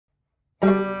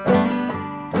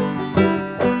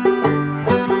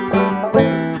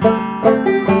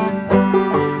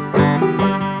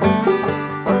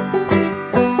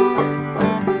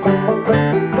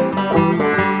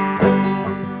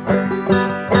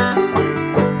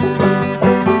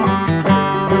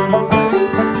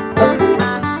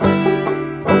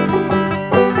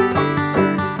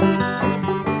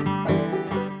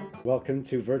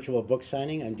to Virtual Book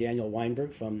Signing. I'm Daniel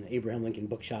Weinberg from the Abraham Lincoln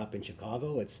Bookshop in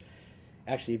Chicago. It's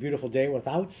actually a beautiful day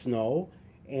without snow,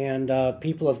 and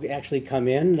people have actually come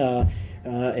in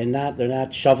and they're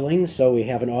not shoveling, so we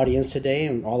have an audience today,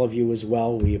 and all of you as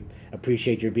well. We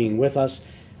appreciate your being with us.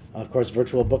 Of course,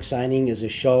 Virtual Book Signing is a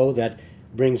show that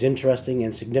brings interesting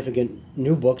and significant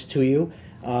new books to you.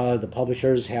 The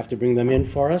publishers have to bring them in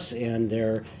for us, and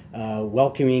they're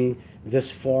welcoming this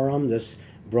forum, this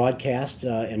broadcast,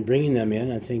 and bringing them in.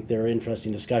 I think they're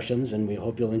interesting discussions, and we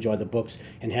hope you'll enjoy the books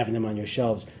and having them on your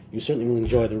shelves. You certainly will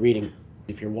enjoy the reading.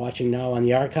 If you're watching now on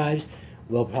the archives,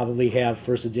 we'll probably have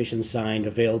first edition signed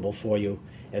available for you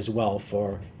as well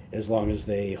for as long as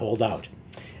they hold out.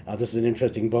 This is an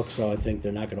interesting book, so I think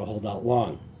they're not going to hold out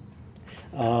long.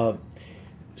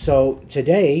 So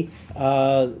today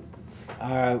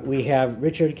we have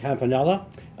Richard Campanella,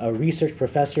 a research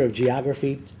professor of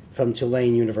geography from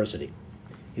Tulane University.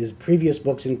 His previous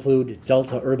books include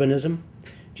Delta Urbanism,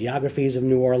 Geographies of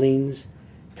New Orleans,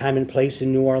 Time and Place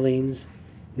in New Orleans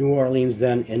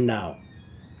Then and Now.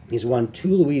 He's won 2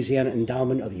 Louisiana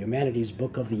Endowment of the Humanities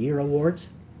Book of the Year awards,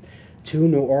 2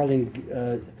 New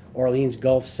Orleans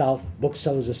Gulf South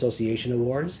Booksellers Association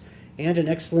awards, and an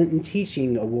Excellent in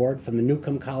Teaching award from the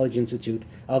Newcomb College Institute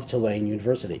of Tulane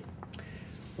University.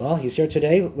 Well, he's here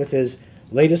today with his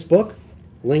latest book,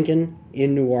 Lincoln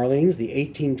in New Orleans, the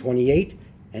 1828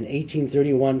 and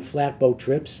 1831 flatboat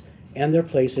trips and their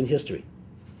place in history.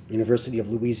 University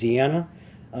of Louisiana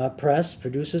Press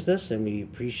produces this, and we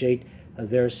appreciate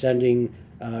their sending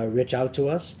Rich out to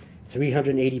us.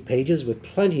 380 pages with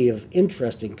plenty of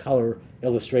interesting color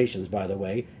illustrations, by the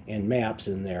way, and maps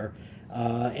in there,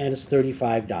 and it's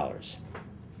 $35.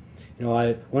 You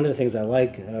know, one of the things I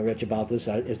like, Rich, about this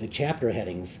is the chapter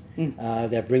headings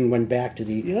that bring one back to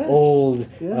the old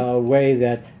way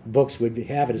that books would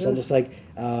have it. It's almost like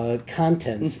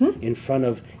contents in front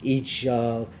of each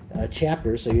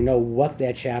chapter, so you know what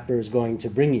that chapter is going to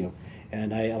bring you.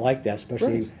 And I like that,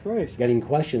 especially getting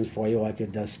questions for you. I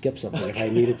could skip something if I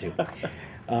needed to.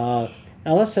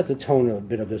 Now let's set the tone a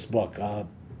bit of this book. The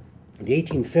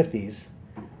 1850s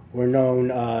were known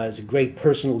as a great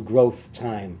personal growth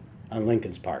time on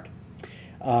Lincoln's part.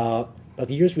 But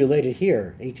the years related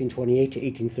here, 1828 to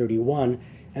 1831,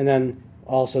 and then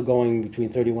also going between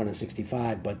 31 and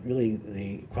 65, but really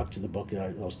the crux of the book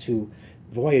are those 2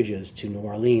 voyages to New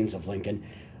Orleans of Lincoln,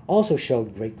 also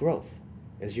showed great growth,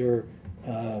 as your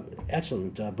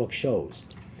excellent book shows.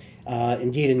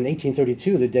 Indeed, in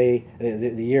 1832,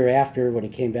 the year after, when he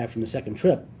came back from the second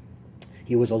trip,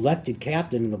 he was elected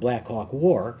captain in the Black Hawk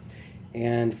War.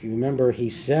 And if you remember, he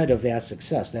said of that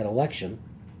success, that election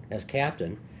as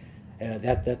captain,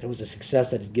 that was a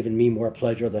success that had given me more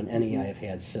pleasure than any I have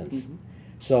had since.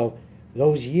 So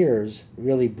those years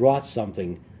really brought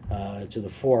something to the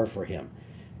fore for him.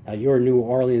 You're a New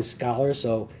Orleans scholar,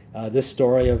 so this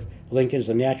story of Lincoln is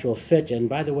a natural fit. And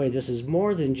by the way, this is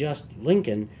more than just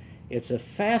Lincoln. It's a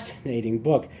fascinating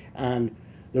book on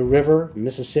the river,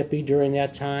 Mississippi, during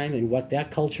that time, and what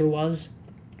that culture was,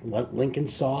 what Lincoln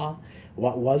saw,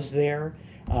 what was there,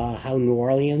 how New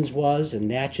Orleans was, and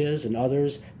Natchez and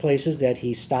others places that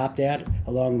he stopped at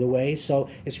along the way. So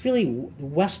it's really the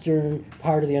western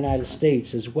part of the United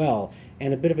States as well,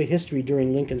 and a bit of a history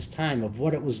during Lincoln's time of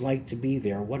what it was like to be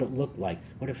there, what it looked like,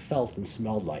 what it felt and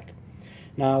smelled like.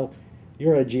 Now,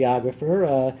 you're a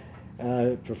geographer,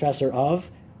 professor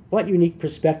of. What unique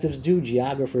perspectives do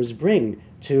geographers bring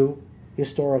to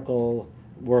historical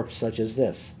works such as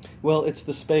this? Well, it's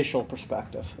the spatial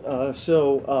perspective.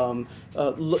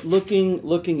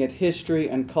 Looking at history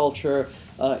and culture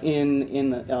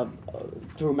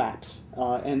through maps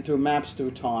and through maps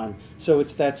through time. So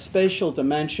it's that spatial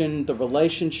dimension, the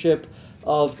relationship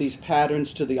of these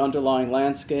patterns to the underlying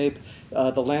landscape,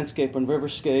 the landscape and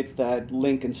riverscape that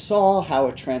Lincoln saw, how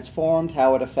it transformed,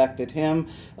 how it affected him,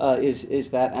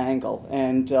 is that angle.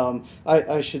 And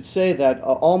I should say that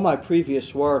all my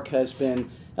previous work has been,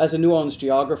 as a New Orleans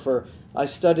geographer, I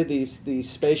study these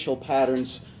spatial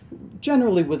patterns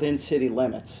generally within city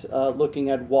limits, looking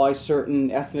at why certain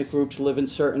ethnic groups live in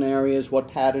certain areas, what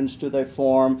patterns do they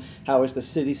form, how is the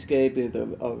cityscape,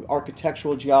 the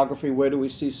architectural geography, where do we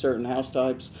see certain house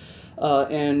types.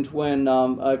 And when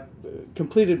I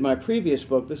completed my previous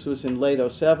book, this was in late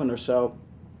 '07 or so,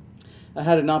 I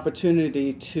had an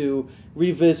opportunity to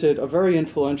revisit a very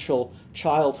influential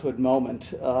childhood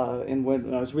moment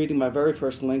when I was reading my very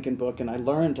first Lincoln book, and I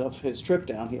learned of his trip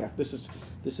down here. This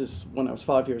is when I was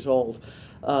 5 years old,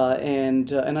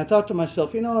 and I thought to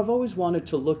myself, I've always wanted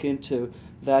to look into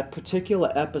that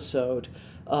particular episode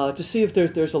to see if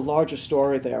there's a larger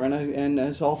story there. And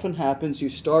as often happens, you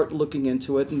start looking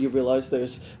into it and you realize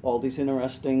there's all these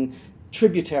interesting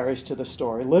tributaries to the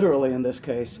story, literally in this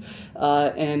case.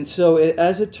 And so,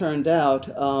 as it turned out,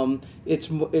 it's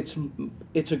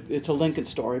a Lincoln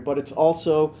story, but it's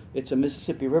a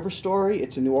Mississippi River story,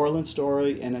 it's a New Orleans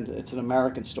story, and it's an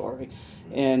American story.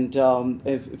 And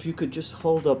if you could just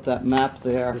hold up that map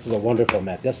there. This is a wonderful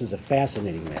map. This is a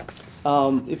fascinating map.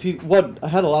 I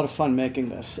had a lot of fun making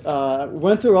this.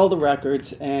 Went through all the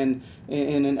records and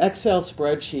in an Excel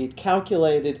spreadsheet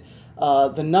calculated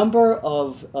the number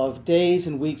of days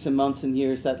and weeks and months and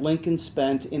years that Lincoln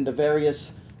spent in the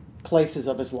various places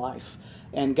of his life,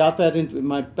 and got that into,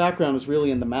 my background was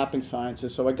really in the mapping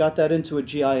sciences, so I got that into a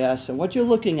GIS. And what you're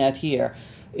looking at here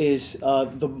is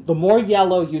the more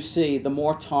yellow you see, the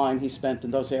more time he spent in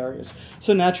those areas.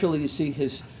 So naturally you see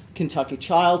his Kentucky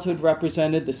childhood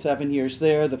represented, the 7 years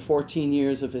there, the 14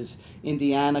 years of his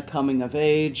Indiana coming of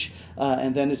age,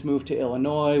 and then his move to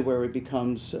Illinois where he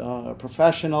becomes a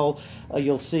professional.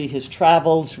 You'll see his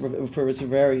travels for his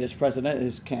various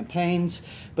his campaigns,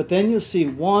 but then you'll see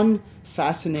one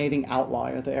fascinating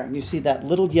outlier there, and you see that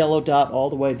little yellow dot all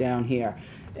the way down here.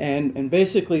 And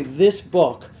basically this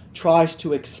book tries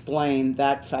to explain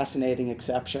that fascinating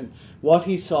exception, what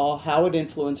he saw, how it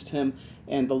influenced him,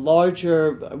 and the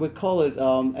larger, I would call it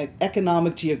an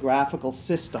economic geographical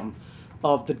system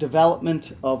of the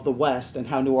development of the West and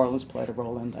how New Orleans played a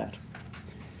role in that.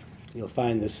 You'll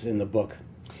find this in the book.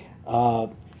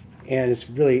 And it's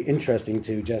really interesting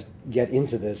to just get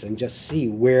into this and just see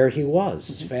where he was.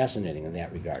 It's fascinating in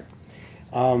that regard.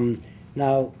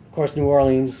 Now, of course, New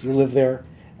Orleans, you live there,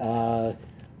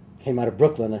 came out of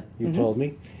Brooklyn, you told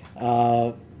me.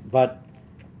 But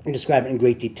you describe it in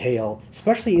great detail,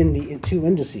 especially in the two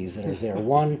indices that are there.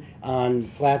 One on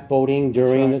flatboating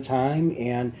during the time,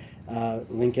 and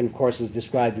Lincoln, of course, is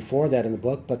described before that in the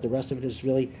book, but the rest of it is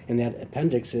really, in that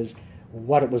appendix, is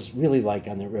what it was really like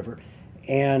on the river.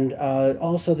 And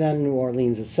also then New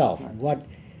Orleans itself, what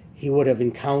he would have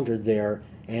encountered there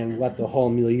and what the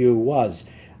whole milieu was.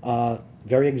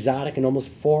 Very exotic and almost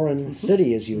foreign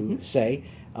city, as you say.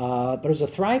 But it was a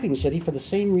thriving city for the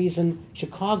same reason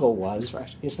Chicago was,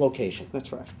 its location.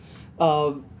 That's right.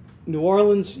 New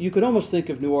Orleans, you could almost think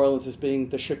of New Orleans as being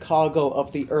the Chicago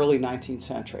of the early 19th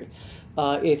century.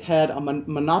 It had a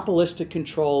monopolistic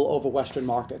control over Western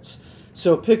markets.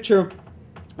 So picture,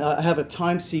 I have a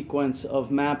time sequence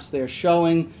of maps there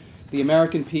showing the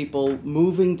American people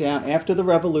moving down after the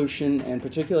Revolution, and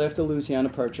particularly after the Louisiana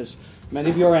Purchase. Many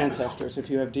of your ancestors, if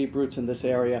you have deep roots in this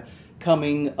area,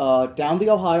 coming down the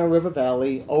Ohio River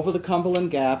Valley, over the Cumberland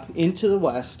Gap, into the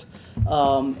West,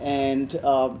 and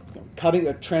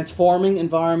transforming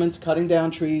environments, cutting down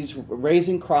trees,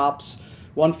 raising crops.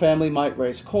 One family might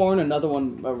raise corn, another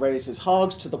one raises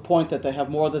hogs, to the point that they have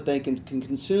more that they can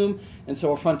consume, and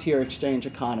so a frontier exchange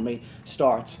economy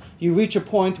starts. You reach a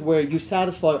point where you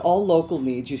satisfy all local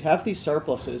needs, you have these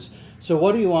surpluses, so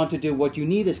what do you want to do? What you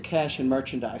need is cash and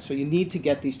merchandise, so you need to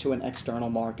get these to an external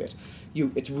market.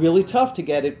 It's really tough to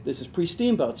get it, this is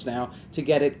pre-steamboats now, to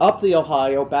get it up the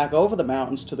Ohio, back over the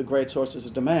mountains to the great sources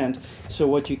of demand. So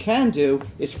what you can do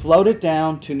is float it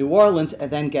down to New Orleans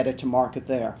and then get it to market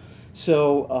there.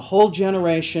 So a whole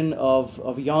generation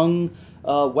of young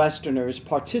Westerners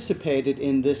participated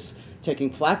in this, taking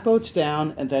flatboats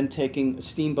down and then taking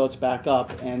steamboats back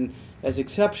up. And as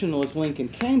exceptional as Lincoln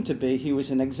came to be, he was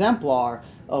an exemplar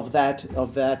of that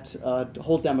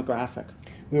whole demographic.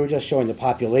 We were just showing the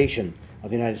population of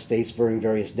the United States during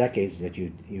various decades that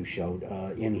you showed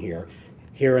in here.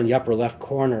 Here in the upper left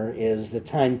corner is the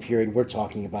time period we're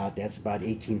talking about. That's about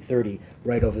 1830,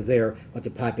 right over there, what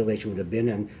the population would have been.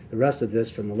 And the rest of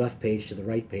this, from the left page to the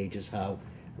right page, is how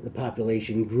the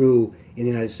population grew in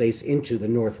the United States into the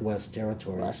Northwest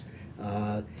territories,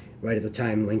 right at the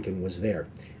time Lincoln was there.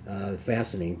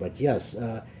 Fascinating, but yes.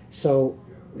 So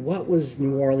what was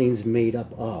New Orleans made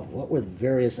up of? What were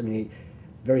the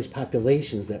various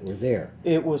populations that were there?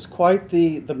 It was quite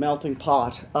the melting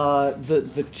pot.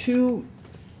 The two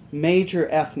major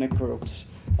ethnic groups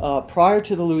prior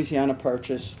to the Louisiana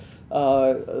Purchase,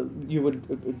 you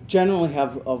would generally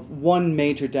have one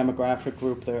major demographic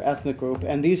group there, ethnic group,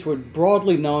 and these were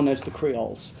broadly known as the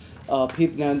Creoles.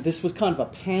 Now, this was kind of a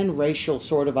pan-racial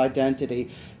sort of identity,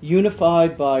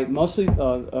 unified by mostly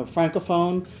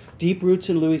Francophone, deep roots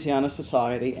in Louisiana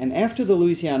society. And after the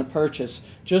Louisiana Purchase,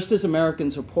 just as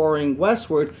Americans are pouring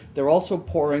westward, they're also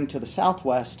pouring to the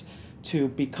southwest to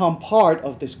become part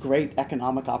of this great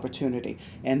economic opportunity.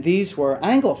 And these were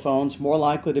Anglophones, more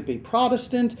likely to be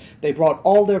Protestant. They brought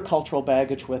all their cultural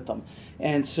baggage with them.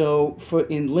 And so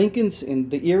in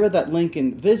the era that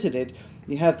Lincoln visited,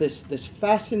 you have this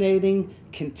fascinating,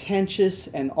 contentious,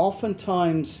 and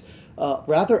oftentimes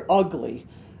rather ugly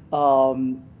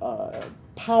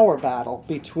power battle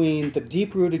between the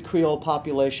deep-rooted Creole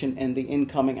population and the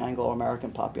incoming Anglo-American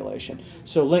population.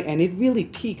 And it really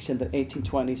peaks in the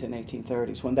 1820s and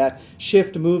 1830s when that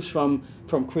shift moves from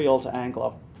Creole to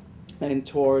Anglo and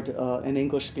toward an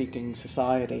English-speaking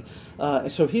society.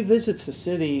 So he visits the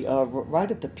city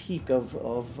right at the peak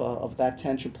of that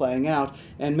tension playing out,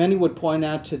 and many would point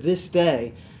out to this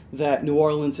day that New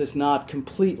Orleans is not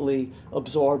completely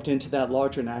absorbed into that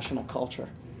larger national culture.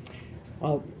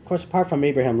 Well, of course, apart from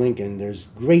Abraham Lincoln, there's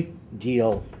great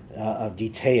deal of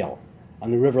detail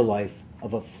on the river life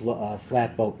of a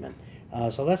flatboatman.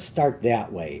 So let's start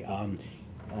that way.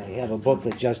 I have a book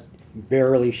that just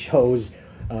barely shows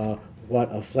what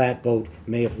a flatboat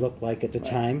may have looked like at the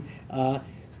time.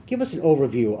 Give us an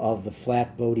overview of the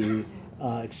flatboating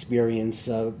experience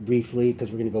briefly, because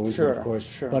we're going to go into it, of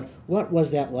course. Sure. But what was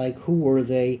that like? Who were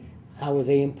they? How were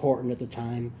they important at the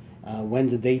time? When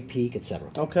did they peak,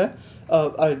 etc.? Okay.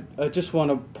 I just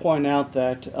want to point out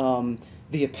that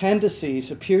the appendices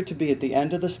appear to be at the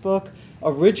end of this book.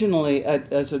 Originally,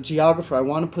 as a geographer, I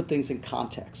want to put things in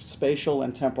context, spatial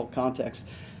and temporal context.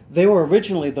 They were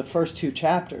originally the first two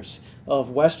chapters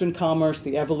of Western commerce,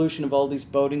 the evolution of all these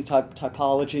boating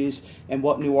typologies, and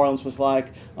what New Orleans was like.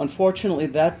 Unfortunately,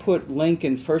 that put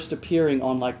Lincoln first appearing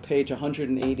on like page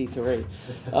 183.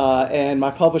 And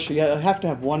my publisher, you have to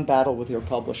have one battle with your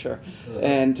publisher.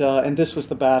 And this was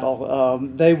the battle.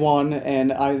 They won,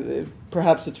 and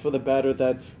perhaps it's for the better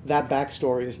that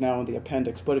backstory is now in the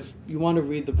appendix. But if you want to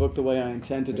read the book the way I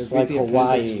intended it's to, read like the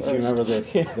Hawaii, appendix if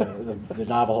first. you remember the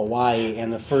novel Hawaii,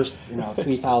 and the first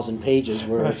 3,000 pages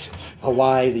were Right.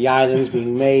 Hawaii, the islands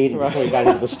being made, Right. before you got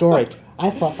into the story. I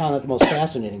found it the most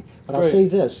fascinating. But I'll Great. say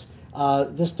this,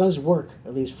 this does work,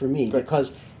 at least for me, Great.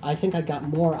 because I think I got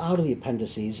more out of the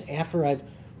appendices after I've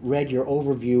read your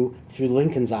overview through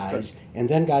Lincoln's eyes, and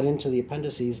then got into the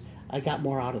appendices. I got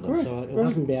more out of them, Right, so it right.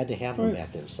 wasn't bad to have them Right.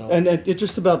 back there. So, And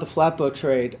just about the flatboat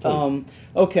trade. Please.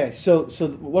 Okay, so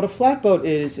what a flatboat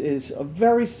is a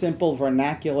very simple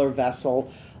vernacular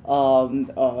vessel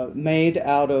made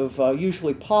out of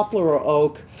usually poplar or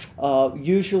oak,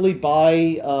 usually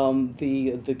by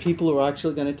the people who are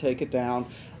actually going to take it down.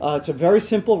 It's a very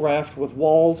simple raft with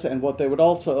walls and what they would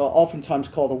also oftentimes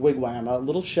call the wigwam, a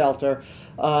little shelter,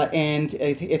 and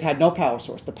it had no power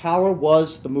source. The power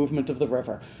was the movement of the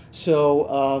river.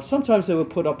 So sometimes they would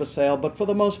put up a sail, but for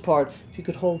the most part, if you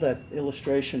could hold that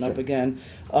illustration up again,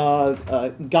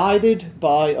 guided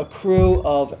by a crew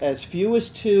of as few as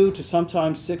 2 to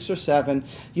sometimes 6 or 7.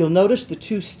 You'll notice the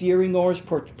 2 steering oars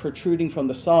protruding from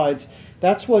the sides.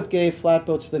 That's what gave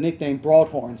flatboats the nickname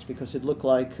broadhorns, because it looked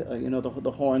like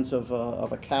the horns of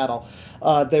a cattle.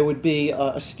 There would be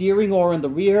a steering oar in the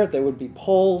rear. There would be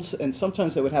poles, and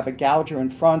sometimes they would have a gouger in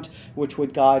front, which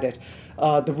would guide it.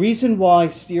 The reason why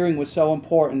steering was so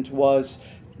important was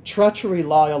treachery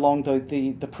lie along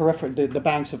the periphery, the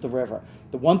banks of the river.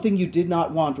 The one thing you did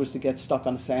not want was to get stuck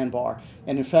on a sandbar.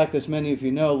 And in fact, as many of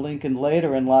you know, Lincoln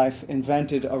later in life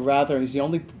invented he's the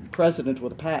only president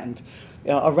with a patent,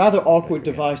 a rather awkward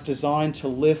device designed to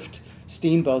lift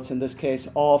steamboats, in this case,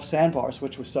 off sandbars,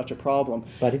 which was such a problem.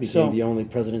 but he became the only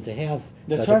president to have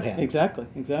That's such a right, patent.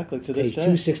 exactly, to this Page day.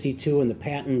 262 in the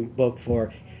patent book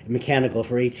for mechanical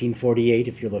for 1848,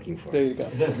 if you're looking for There it. you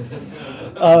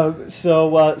go.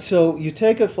 So you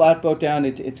take a flatboat down.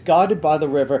 It's guided by the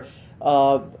river.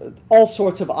 All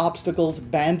sorts of obstacles.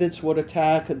 Bandits would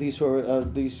attack. These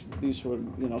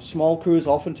were small crews,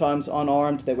 oftentimes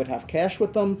unarmed. They would have cash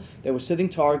with them. They were sitting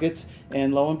targets,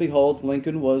 and lo and behold,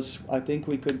 Lincoln was, I think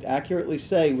we could accurately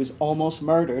say, was almost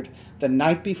murdered the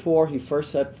night before he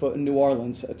first set foot in New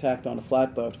Orleans, attacked on a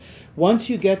flatboat. Once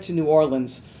you get to New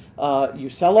Orleans, you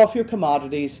sell off your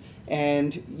commodities,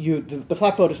 and the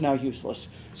flatboat is now useless.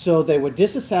 So they were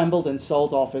disassembled and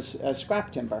sold off as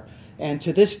scrap timber. And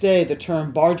to this day, the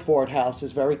term bargeboard house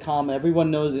is very common. Everyone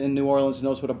knows in New Orleans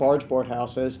knows what a bargeboard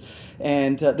house is.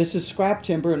 And this is scrap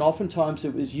timber, and oftentimes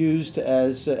it was used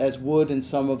as wood in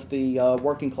some of the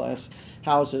working class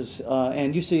houses.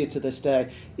 And you see it to this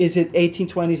day. Is it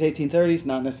 1820s, 1830s?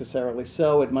 Not necessarily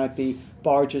so. It might be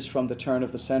barges from the turn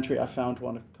of the century. I found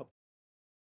one a couple